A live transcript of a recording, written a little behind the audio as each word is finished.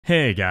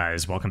Hey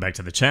guys, welcome back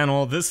to the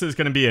channel. This is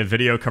going to be a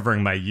video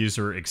covering my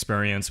user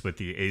experience with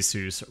the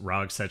Asus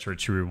ROG Cetra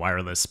True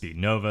Wireless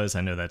Speednovas.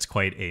 I know that's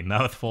quite a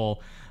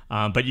mouthful,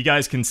 but you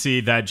guys can see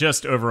that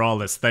just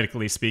overall,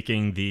 aesthetically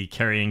speaking, the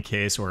carrying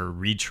case or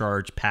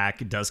recharge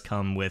pack does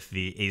come with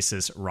the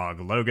Asus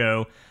ROG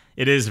logo.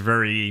 It is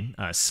very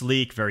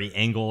sleek, very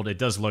angled. It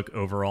does look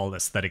overall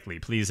aesthetically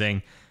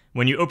pleasing.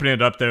 When you open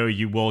it up though,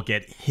 you will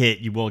get hit,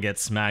 you will get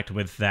smacked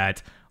with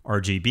that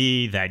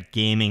RGB, that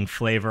gaming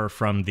flavor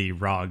from the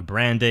ROG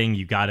branding.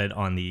 You got it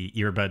on the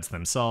earbuds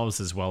themselves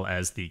as well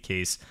as the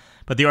case.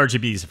 But the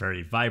RGB is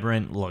very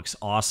vibrant, looks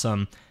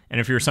awesome. And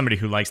if you're somebody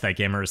who likes that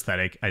gamer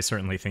aesthetic, I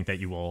certainly think that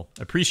you will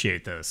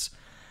appreciate this.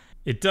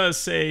 It does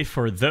say,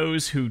 "For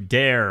those who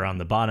dare," on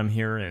the bottom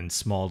here in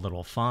small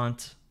little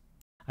font.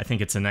 I think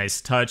it's a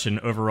nice touch, and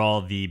overall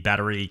the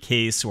battery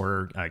case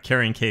or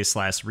carrying case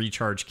slash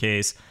recharge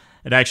case,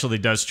 it actually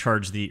does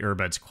charge the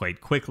earbuds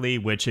quite quickly,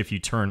 which if you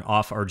turn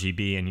off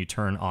RGB and you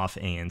turn off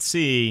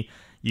ANC,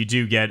 you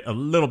do get a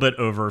little bit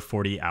over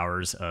 40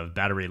 hours of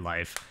battery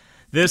life.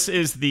 This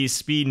is the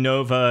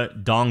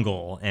Speednova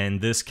dongle, and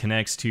this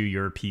connects to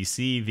your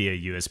PC via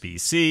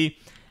USB-C,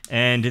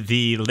 and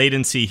the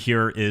latency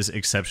here is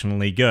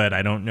exceptionally good.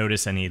 I don't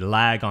notice any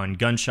lag on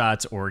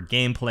gunshots or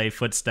gameplay,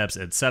 footsteps,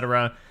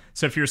 etc.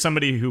 So if you're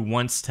somebody who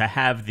wants to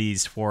have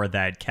these for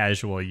that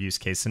casual use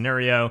case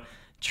scenario,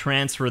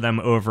 transfer them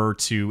over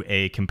to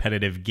a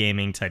competitive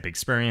gaming type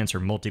experience or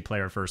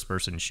multiplayer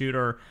first-person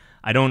shooter,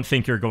 I don't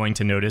think you're going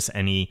to notice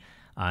any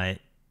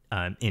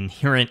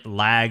inherent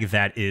lag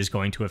that is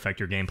going to affect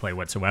your gameplay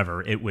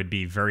whatsoever. It would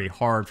be very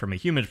hard from a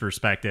human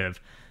perspective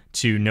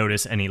to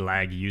notice any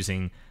lag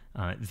using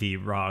the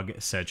ROG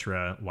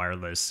Cetra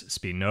wireless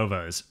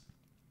Speednovas.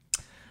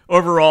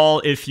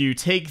 Overall, if you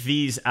take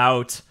these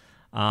out,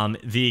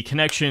 the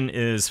connection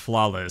is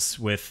flawless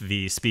with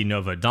the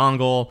Speednova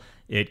dongle.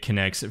 It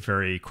connects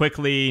very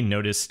quickly,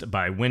 noticed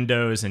by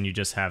Windows, and you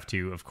just have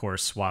to, of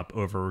course, swap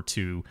over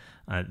to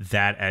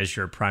that as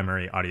your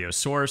primary audio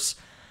source.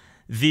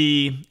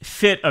 The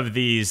fit of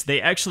these, they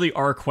actually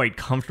are quite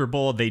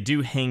comfortable. They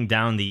do hang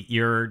down the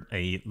ear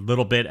a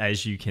little bit,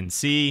 as you can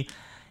see.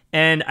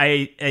 And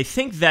I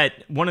think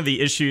that one of the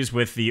issues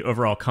with the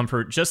overall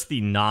comfort, just the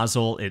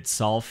nozzle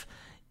itself,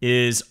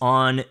 is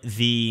on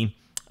the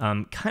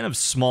kind of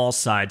small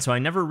side, so I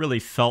never really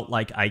felt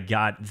like I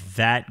got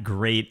that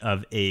great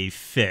of a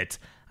fit.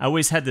 I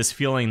always had this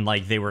feeling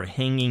like they were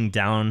hanging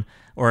down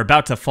or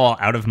about to fall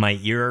out of my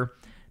ear.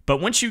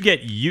 But once you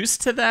get used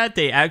to that,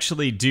 they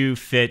actually do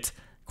fit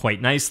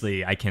quite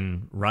nicely. I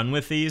can run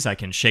with these. I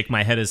can shake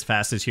my head as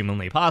fast as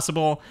humanly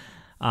possible,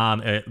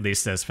 at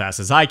least as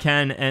fast as I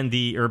can, and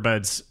the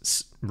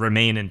earbuds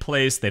remain in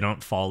place. They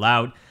don't fall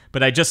out.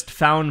 But I just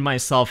found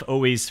myself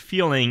always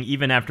feeling,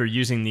 even after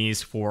using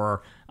these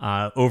for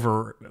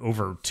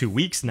over 2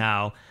 weeks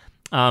now,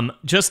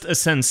 just a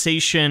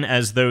sensation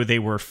as though they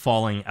were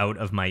falling out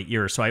of my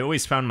ear. So I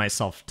always found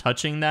myself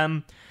touching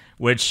them,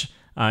 which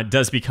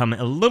does become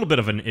a little bit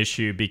of an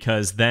issue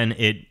because then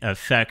it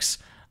affects,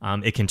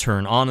 it can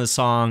turn on a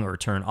song or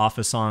turn off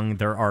a song.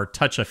 There are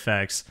touch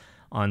effects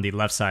on the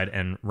left side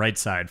and right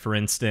side. For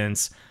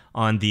instance,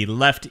 on the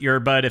left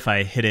earbud, if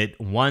I hit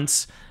it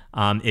once,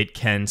 it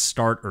can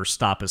start or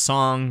stop a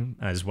song,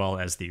 as well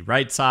as the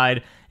right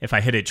side. If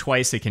I hit it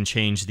twice, it can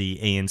change the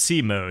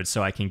ANC mode,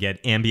 so I can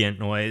get ambient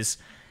noise.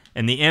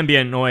 And the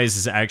ambient noise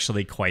is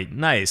actually quite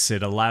nice.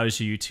 It allows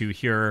you to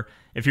hear,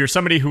 if you're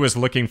somebody who is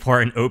looking for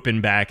an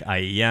open back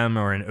IEM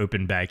or an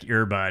open back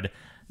earbud,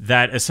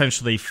 that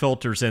essentially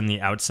filters in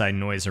the outside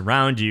noise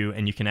around you,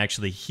 and you can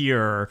actually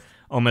hear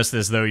almost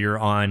as though you're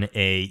on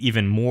a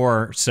even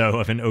more so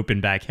of an open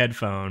back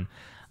headphone.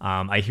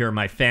 I hear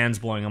my fans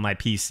blowing on my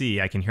PC.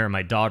 I can hear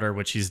my daughter,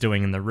 what she's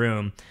doing in the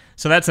room.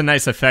 So that's a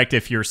nice effect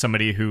if you're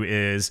somebody who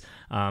is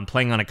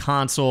playing on a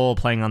console,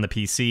 playing on the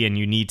PC, and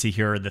you need to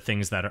hear the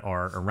things that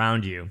are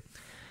around you.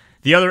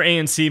 The other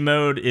ANC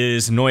mode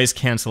is noise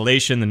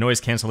cancellation. The noise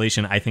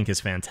cancellation, I think,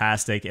 is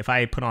fantastic. If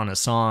I put on a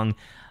song,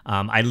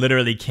 I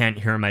literally can't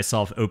hear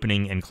myself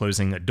opening and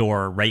closing a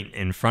door right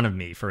in front of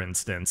me, for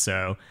instance.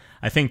 So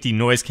I think the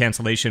noise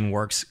cancellation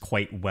works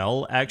quite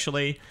well,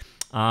 actually.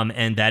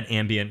 And that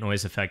ambient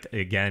noise effect,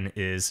 again,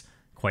 is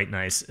quite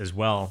nice as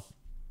well.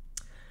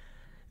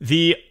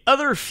 The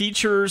other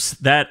features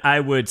that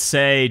I would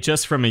say,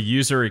 just from a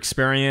user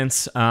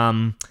experience,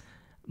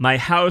 my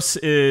house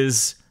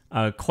is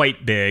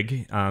quite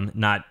big,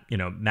 not,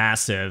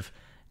 massive.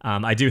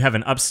 I do have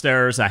an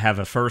upstairs, I have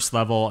a first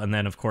level, and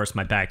then, of course,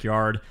 my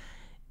backyard.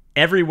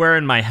 Everywhere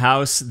in my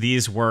house,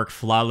 these work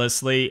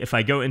flawlessly. If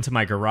I go into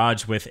my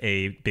garage with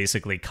a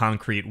basically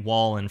concrete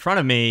wall in front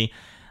of me,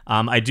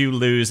 I do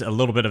lose a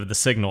little bit of the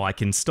signal. I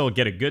can still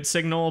get a good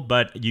signal,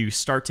 but you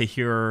start to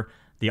hear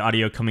the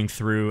audio coming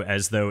through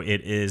as though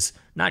it is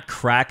not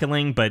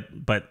crackling, but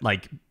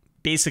like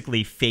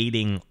basically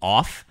fading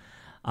off,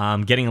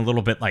 getting a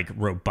little bit like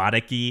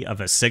robotic-y of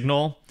a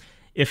signal.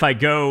 If I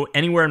go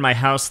anywhere in my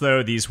house,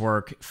 though, these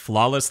work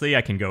flawlessly.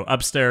 I can go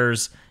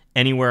upstairs,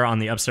 anywhere on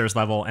the upstairs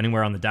level,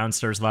 anywhere on the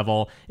downstairs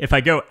level. If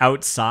I go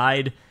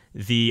outside,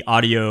 the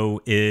audio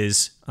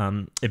is,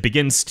 it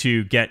begins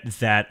to get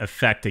that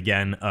effect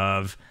again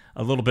of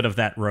a little bit of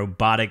that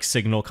robotic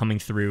signal coming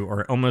through,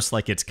 or almost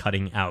like it's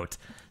cutting out.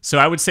 So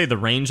I would say the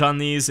range on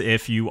these,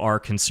 if you are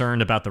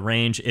concerned about the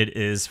range, it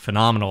is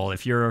phenomenal.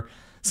 If you're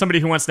somebody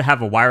who wants to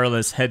have a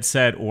wireless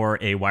headset or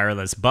a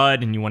wireless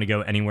bud and you want to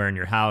go anywhere in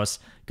your house,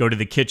 go to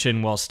the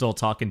kitchen while still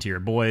talking to your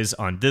boys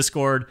on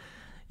Discord,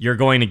 you're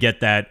going to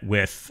get that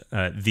with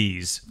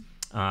these.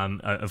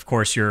 Of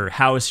course, your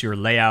house, your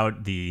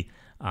layout, the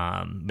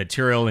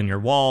material in your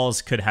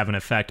walls could have an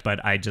effect,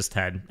 but I just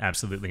had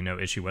absolutely no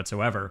issue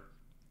whatsoever.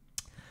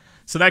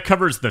 So that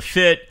covers the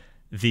fit,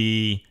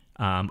 the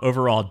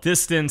overall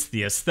distance,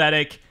 the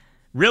aesthetic.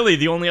 Really,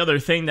 the only other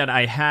thing that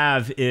I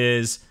have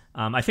is,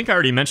 I think I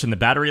already mentioned the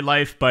battery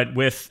life, but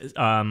with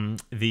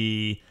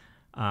the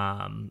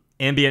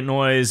ambient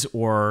noise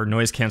or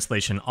noise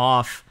cancellation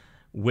off,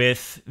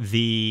 with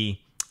the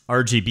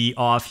RGB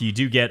off, you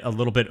do get a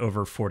little bit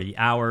over 40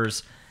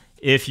 hours.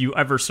 If you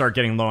ever start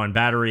getting low on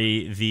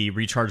battery, the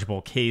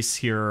rechargeable case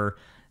here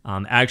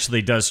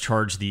actually does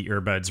charge the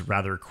earbuds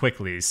rather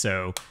quickly.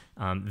 So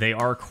they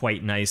are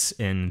quite nice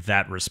in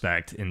that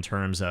respect in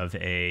terms of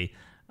a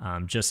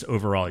just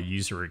overall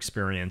user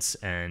experience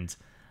and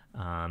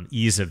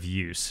ease of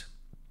use.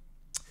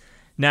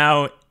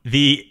 Now,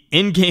 the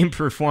in-game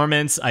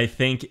performance, I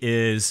think,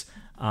 is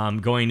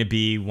going to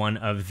be one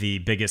of the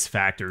biggest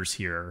factors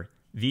here.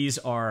 These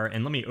are,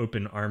 and let me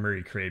open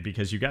Armory Crate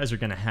because you guys are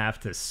going to have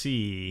to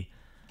see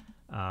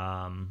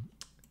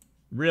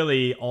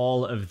really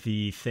all of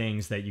the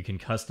things that you can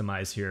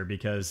customize here,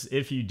 because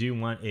if you do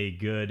want a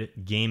good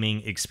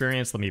gaming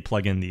experience, let me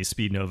plug in the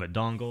Speednova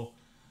dongle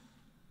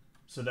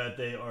so that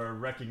they are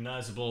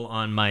recognizable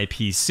on my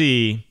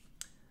PC.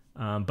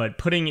 But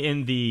putting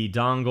in the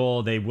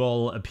dongle, they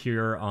will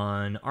appear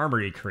on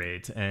Armory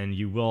Crate, and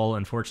you will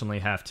unfortunately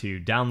have to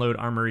download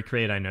Armory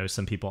Crate. I know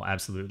some people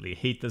absolutely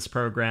hate this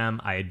program.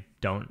 I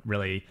don't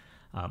really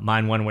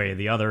mind one way or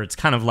the other. It's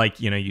kind of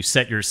like, you know, you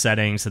set your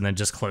settings and then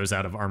just close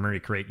out of Armory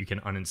Crate. You can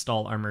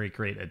uninstall Armory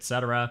Crate,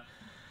 etc.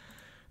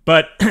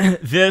 But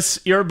this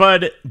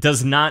earbud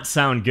does not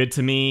sound good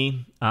to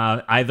me,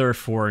 either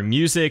for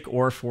music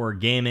or for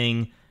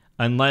gaming,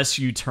 unless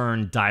you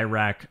turn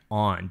Dirac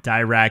on.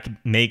 Dirac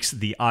makes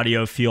the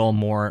audio feel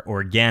more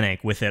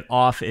organic. With it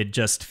off, it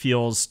just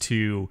feels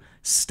too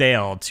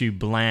stale, too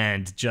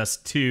bland,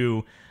 just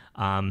too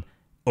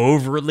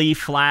overly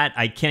flat.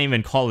 I can't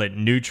even call it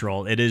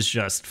neutral. It is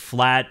just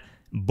flat,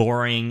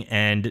 boring,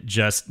 and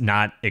just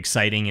not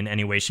exciting in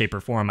any way, shape,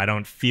 or form. I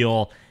don't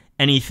feel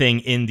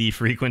anything in the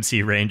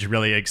frequency range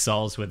really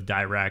excels with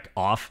Dirac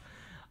off.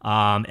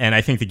 And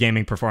I think the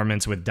gaming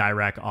performance with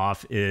Dirac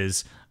off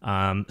is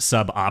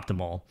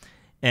suboptimal.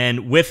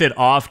 And with it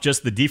off,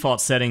 just the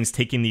default settings,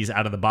 taking these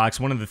out of the box,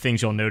 one of the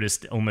things you'll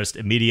notice almost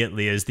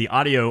immediately is the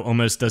audio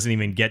almost doesn't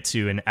even get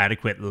to an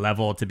adequate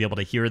level to be able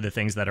to hear the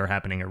things that are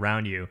happening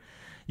around you.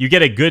 You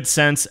get a good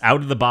sense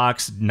out of the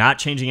box, not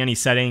changing any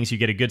settings. You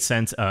get a good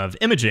sense of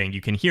imaging.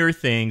 You can hear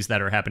things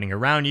that are happening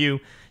around you.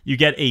 You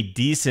get a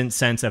decent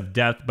sense of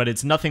depth, but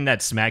it's nothing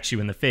that smacks you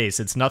in the face.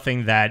 It's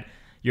nothing that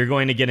you're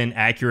going to get an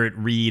accurate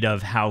read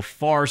of how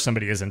far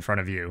somebody is in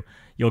front of you.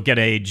 You'll get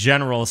a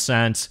general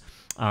sense,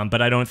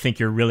 but I don't think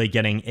you're really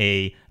getting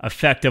a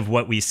effect of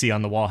what we see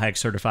on the Wallhack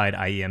certified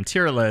IEM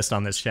tier list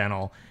on this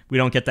channel. We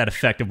don't get that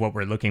effect of what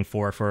we're looking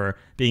for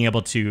being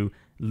able to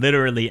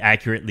literally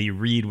accurately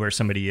read where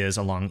somebody is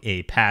along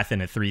a path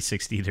in a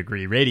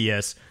 360-degree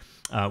radius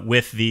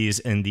with these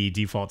in the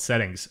default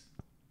settings.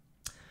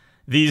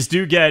 These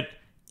do get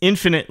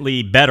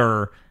infinitely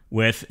better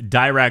with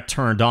Dirac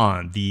turned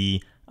on.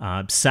 The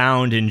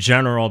sound in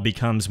general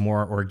becomes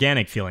more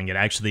organic feeling. It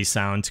actually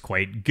sounds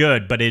quite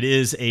good, but it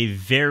is a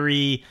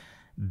very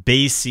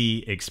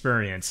bassy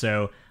experience.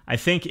 So I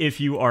think if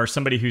you are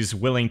somebody who's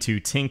willing to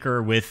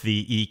tinker with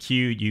the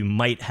EQ, you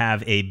might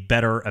have a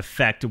better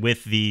effect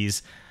with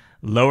these,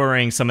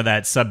 lowering some of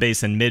that sub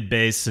bass and mid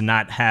bass and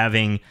not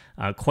having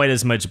quite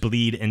as much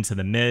bleed into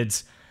the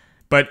mids.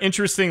 But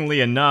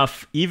interestingly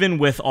enough, even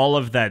with all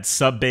of that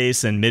sub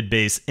bass and mid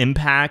bass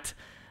impact,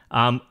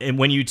 and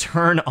when you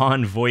turn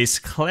on voice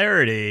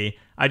clarity,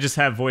 I just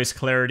have voice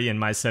clarity in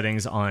my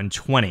settings on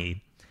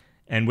 20.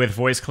 And with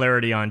voice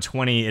clarity on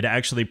 20, it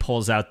actually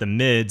pulls out the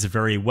mids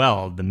very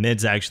well. The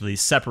mids actually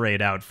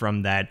separate out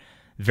from that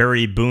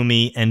very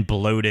boomy and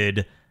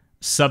bloated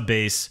sub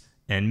bass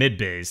and mid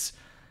bass.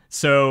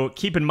 So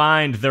keep in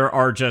mind, there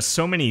are just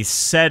so many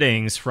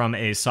settings from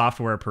a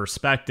software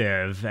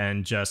perspective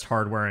and just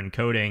hardware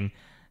encoding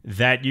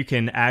that you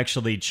can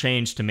actually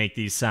change to make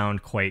these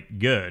sound quite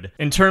good.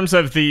 In terms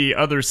of the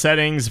other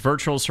settings,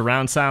 virtual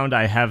surround sound,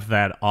 I have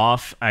that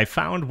off. I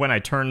found when I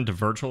turned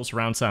virtual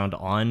surround sound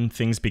on,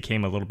 things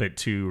became a little bit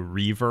too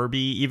reverby.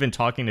 Even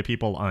talking to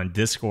people on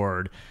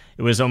Discord,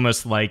 it was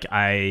almost like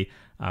I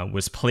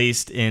was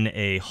placed in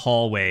a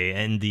hallway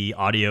and the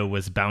audio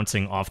was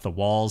bouncing off the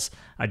walls.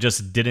 I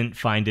just didn't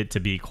find it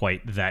to be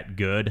quite that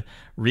good.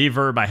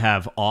 Reverb I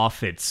have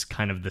off. It's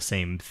kind of the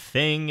same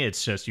thing.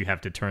 It's just you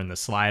have to turn the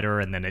slider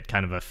and then it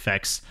kind of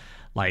affects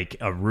like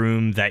a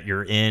room that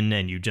you're in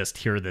and you just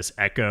hear this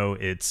echo,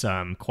 it's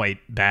quite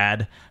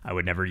bad. I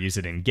would never use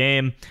it in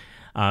game.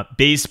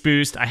 Bass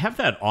boost, I have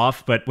that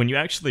off, but when you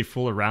actually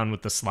fool around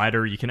with the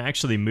slider, you can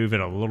actually move it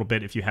a little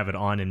bit if you have it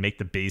on and make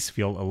the bass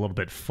feel a little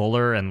bit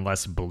fuller and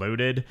less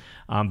bloated.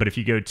 But if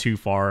you go too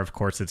far, of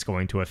course, it's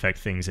going to affect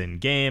things in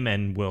game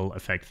and will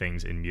affect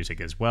things in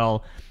music as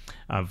well.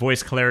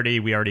 Voice clarity,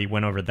 we already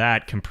went over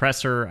that.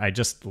 Compressor, I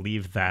just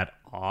leave that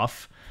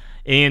off.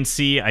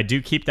 ANC, I do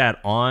keep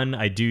that on.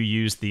 I do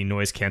use the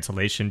noise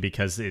cancellation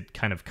because it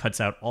kind of cuts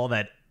out all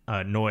that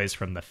noise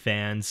from the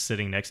fans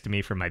sitting next to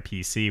me from my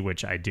PC,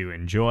 which I do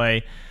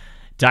enjoy.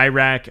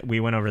 Dirac, we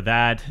went over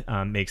that.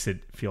 Makes it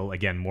feel,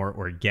 again, more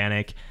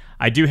organic.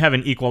 I do have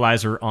an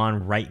equalizer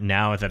on right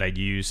now that I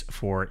use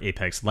for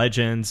Apex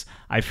Legends.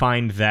 I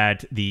find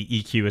that the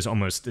EQ is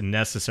almost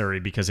necessary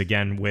because,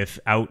 again,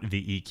 without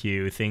the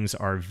EQ, things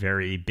are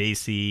very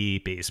bassy,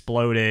 bass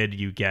bloated.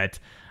 You get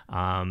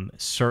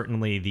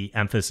certainly the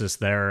emphasis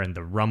there and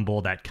the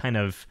rumble that kind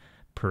of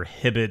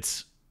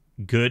prohibits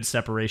good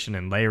separation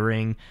and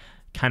layering,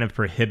 kind of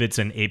prohibits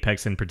in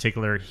Apex in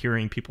particular,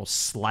 hearing people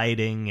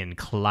sliding and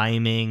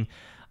climbing,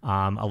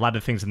 a lot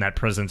of things in that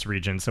presence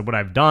region. So what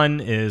I've done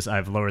is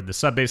I've lowered the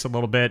sub bass a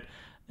little bit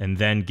and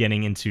then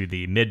getting into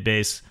the mid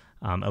bass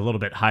a little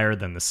bit higher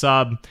than the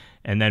sub,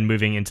 and then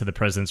moving into the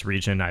presence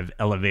region, I've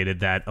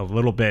elevated that a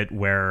little bit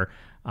where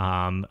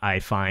I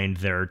find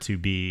there to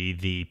be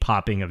the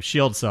popping of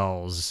shield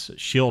cells,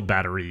 shield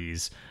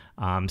batteries,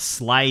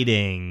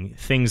 sliding,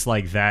 things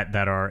like that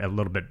that are a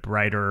little bit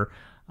brighter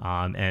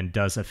and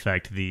does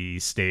affect the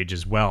stage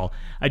as well.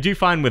 I do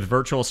find with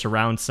virtual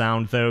surround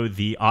sound, though,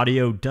 the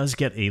audio does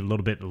get a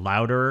little bit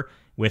louder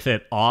with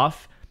it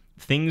off.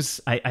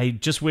 I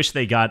just wish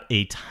they got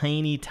a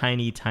tiny,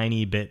 tiny,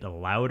 tiny bit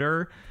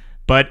louder.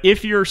 But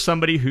if you're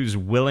somebody who's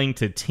willing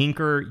to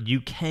tinker, you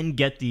can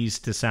get these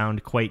to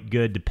sound quite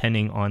good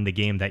depending on the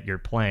game that you're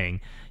playing.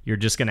 You're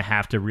just going to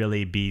have to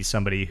really be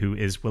somebody who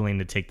is willing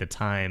to take the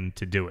time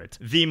to do it.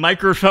 The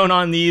microphone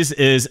on these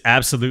is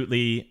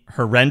absolutely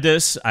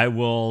horrendous.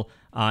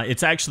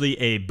 It's actually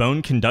a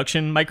bone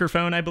conduction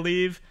microphone, I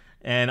believe.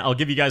 And I'll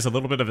give you guys a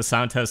little bit of a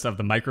sound test of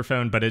the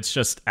microphone, but it's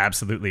just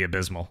absolutely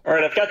abysmal. All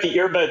right, I've got the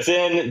earbuds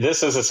in.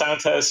 This is a sound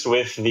test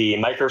with the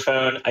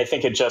microphone. I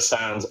think it just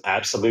sounds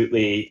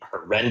absolutely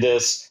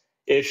horrendous.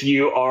 If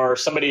you are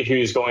somebody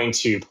who's going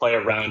to play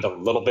around a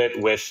little bit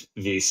with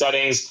the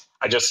settings,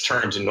 I just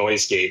turned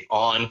noise gate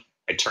on.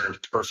 I turned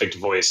perfect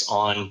voice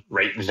on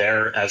right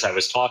there as I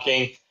was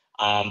talking.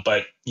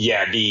 But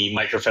yeah, the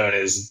microphone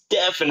is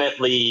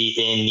definitely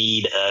in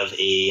need of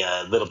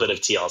a little bit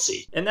of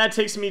TLC. And that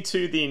takes me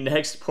to the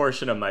next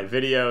portion of my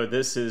video.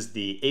 This is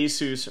the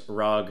Asus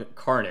ROG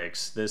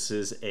Carnyx. This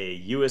is a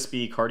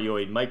USB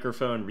cardioid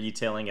microphone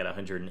retailing at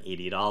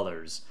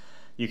 $180.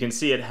 You can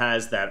see it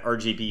has that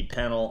RGB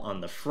panel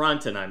on the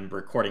front, and I'm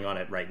recording on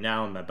it right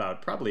now. I'm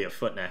about probably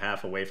 1.5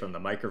 feet away from the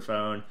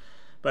microphone.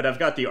 But I've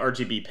got the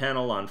RGB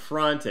panel on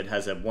front. It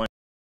has a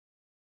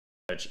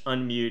 1-touch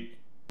unmute,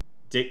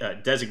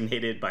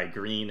 designated by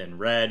green and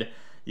red.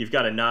 You've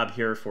got a knob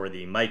here for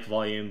the mic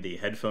volume, the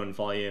headphone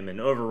volume,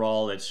 and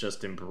overall it's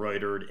just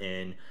embroidered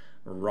in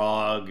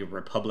ROG,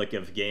 Republic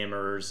of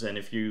Gamers. And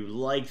if you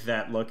like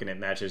that look and it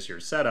matches your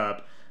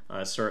setup,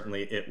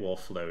 certainly it will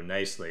flow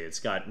nicely. It's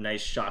got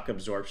nice shock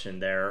absorption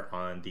there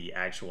on the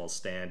actual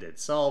stand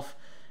itself,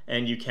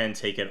 and you can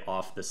take it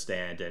off the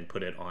stand and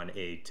put it on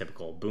a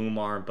typical boom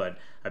arm, but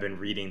I've been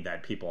reading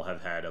that people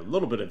have had a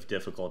little bit of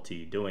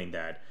difficulty doing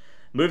that.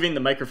 Moving the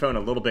microphone a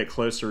little bit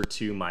closer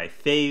to my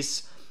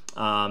face,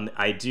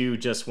 I do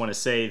just want to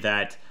say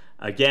that,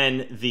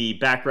 again, the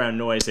background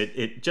noise,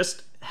 it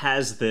just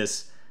has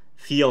this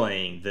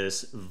feeling,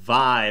 this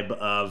vibe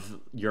of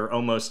you're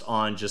almost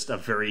on just a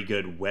very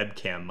good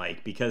webcam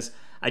mic, because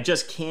I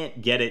just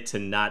can't get it to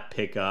not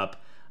pick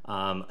up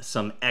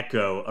some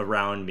echo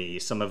around me,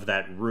 some of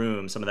that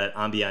room, some of that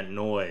ambient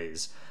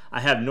noise.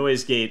 I have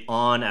noise gate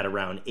on at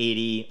around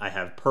 80. I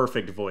have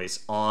perfect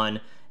voice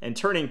on, and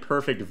turning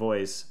perfect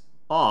voice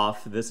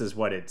off, this is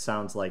what it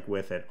sounds like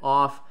with it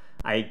off.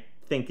 I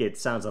think it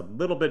sounds a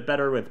little bit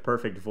better with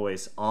perfect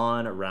voice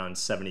on, around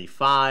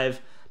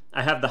 75.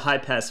 I have the high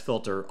pass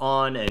filter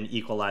on, and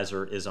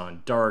equalizer is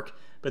on dark,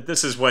 but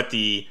this is what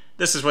the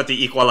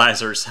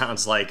equalizer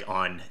sounds like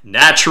on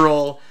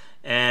natural,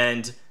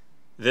 and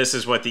this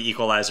is what the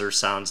equalizer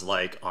sounds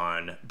like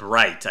on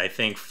bright. I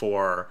think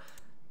for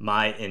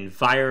my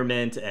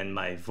environment and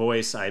my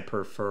voice, I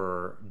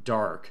prefer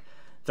dark.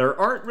 There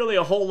aren't really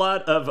a whole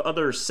lot of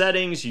other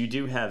settings. You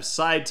do have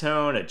side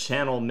tone, a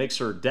channel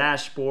mixer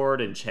dashboard,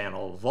 and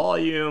channel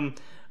volume.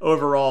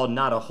 Overall,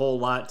 not a whole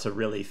lot to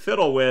really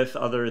fiddle with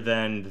other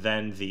than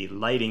the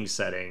lighting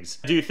settings.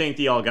 I do think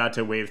the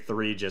Elgato Wave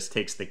 3 just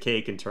takes the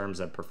cake in terms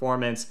of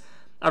performance.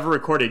 I've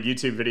recorded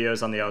YouTube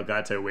videos on the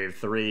Elgato Wave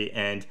 3,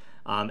 and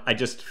I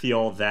just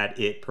feel that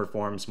it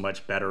performs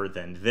much better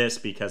than this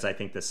because I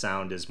think the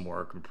sound is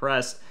more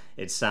compressed.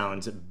 It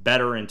sounds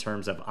better in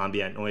terms of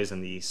ambient noise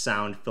and the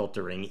sound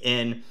filtering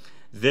in.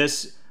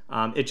 This,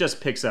 it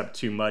just picks up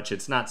too much.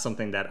 It's not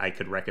something that I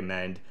could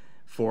recommend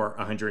for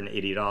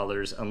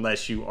 $180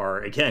 unless you are,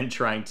 again,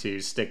 trying to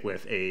stick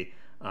with a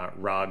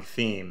ROG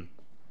theme.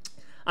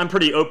 I'm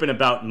pretty open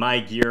about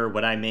my gear,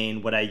 what I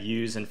main, what I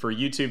use, and for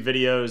YouTube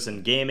videos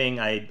and gaming,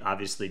 I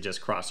obviously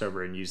just cross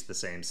over and use the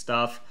same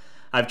stuff.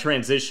 I've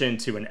transitioned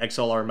to an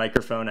XLR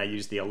microphone. I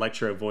use the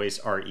Electro Voice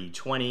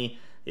RE20,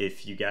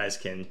 if you guys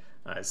can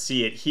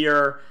see it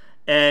here.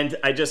 And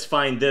I just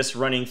find this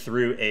running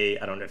through a,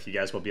 I don't know if you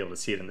guys will be able to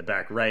see it in the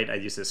back right, I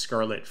use this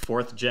Scarlett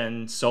 4th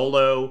Gen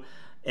Solo,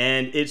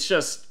 and it's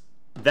just,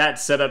 that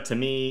setup to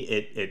me,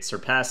 it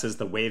surpasses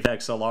the Wave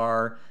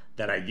XLR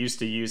that I used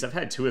to use. I've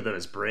had 2 of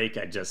those break.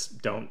 I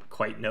just don't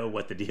quite know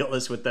what the deal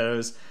is with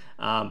those.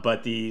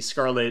 But the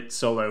Scarlett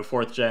Solo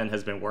 4th Gen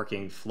has been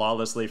working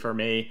flawlessly for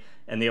me,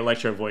 and the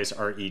Electro Voice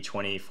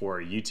RE20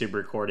 for YouTube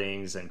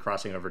recordings and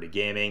crossing over to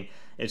gaming.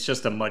 It's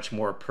just a much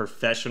more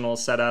professional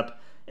setup.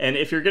 And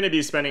if you're going to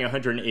be spending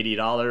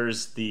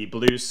 $180, the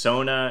blue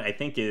Sona I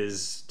think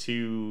is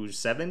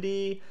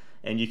 $270,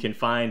 and you can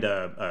find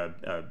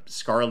a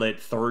Scarlett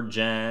 3rd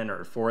Gen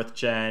or 4th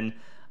Gen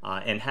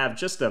and have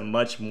just a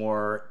much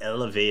more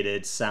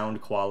elevated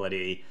sound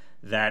quality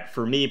that,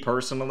 for me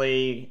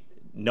personally,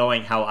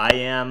 knowing how I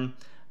am,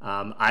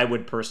 I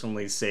would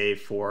personally say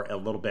for a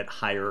little bit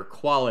higher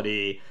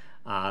quality,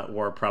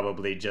 or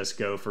probably just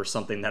go for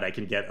something that I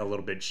can get a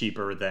little bit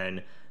cheaper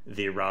than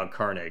the ROG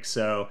Carnyx.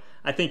 So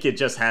I think it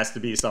just has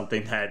to be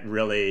something that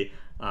really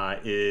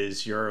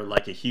is, you're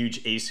like a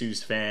huge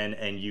Asus fan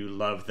and you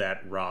love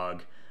that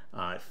ROG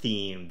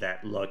theme,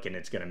 that look, and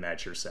it's going to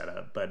match your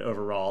setup. But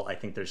overall, I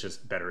think there's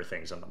just better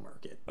things on the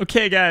market.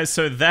 Okay, guys,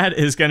 so that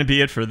is going to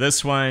be it for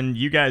this one.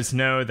 You guys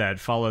know that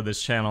follow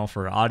this channel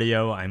for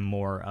audio. I'm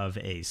more of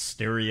a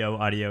stereo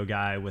audio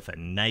guy with a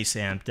nice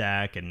amp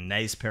DAC, a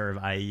nice pair of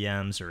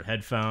IEMs or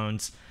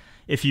headphones.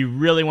 If you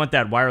really want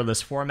that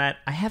wireless format,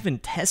 I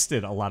haven't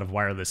tested a lot of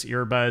wireless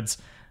earbuds,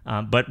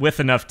 but with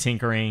enough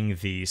tinkering,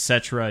 the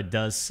Cetra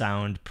does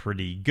sound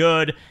pretty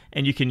good,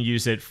 and you can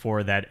use it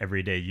for that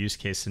everyday use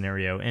case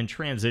scenario and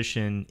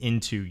transition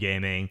into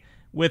gaming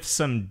with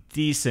some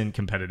decent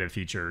competitive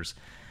features.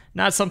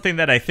 Not something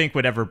that I think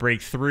would ever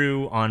break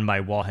through on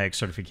my Wallhack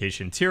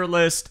certification tier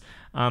list,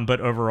 but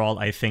overall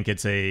I think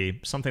it's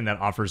something that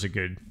offers a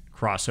good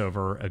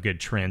crossover, a good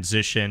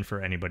transition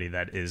for anybody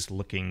that is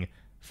looking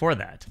for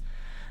that.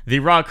 The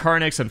ROG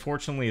Carnyx,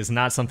 unfortunately, is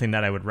not something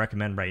that I would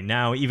recommend right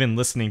now. Even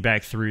listening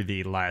back through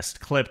the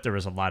last clip, there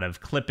was a lot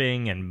of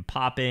clipping and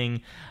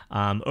popping.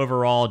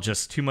 Overall,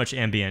 just too much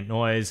ambient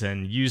noise,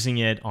 and using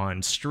it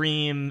on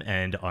stream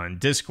and on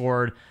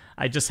Discord,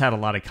 I just had a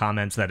lot of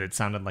comments that it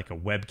sounded like a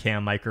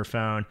webcam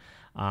microphone.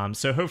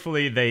 So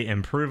hopefully they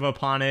improve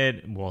upon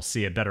it. We'll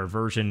see a better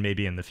version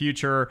maybe in the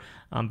future.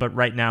 But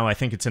right now, I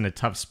think it's in a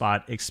tough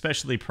spot,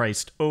 especially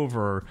priced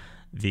over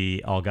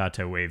the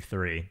Elgato Wave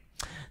 3.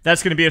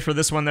 That's going to be it for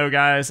this one, though,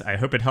 guys. I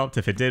hope it helped.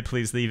 If it did,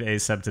 please leave a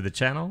sub to the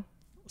channel.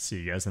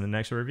 See you guys in the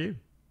next review.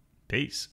 Peace.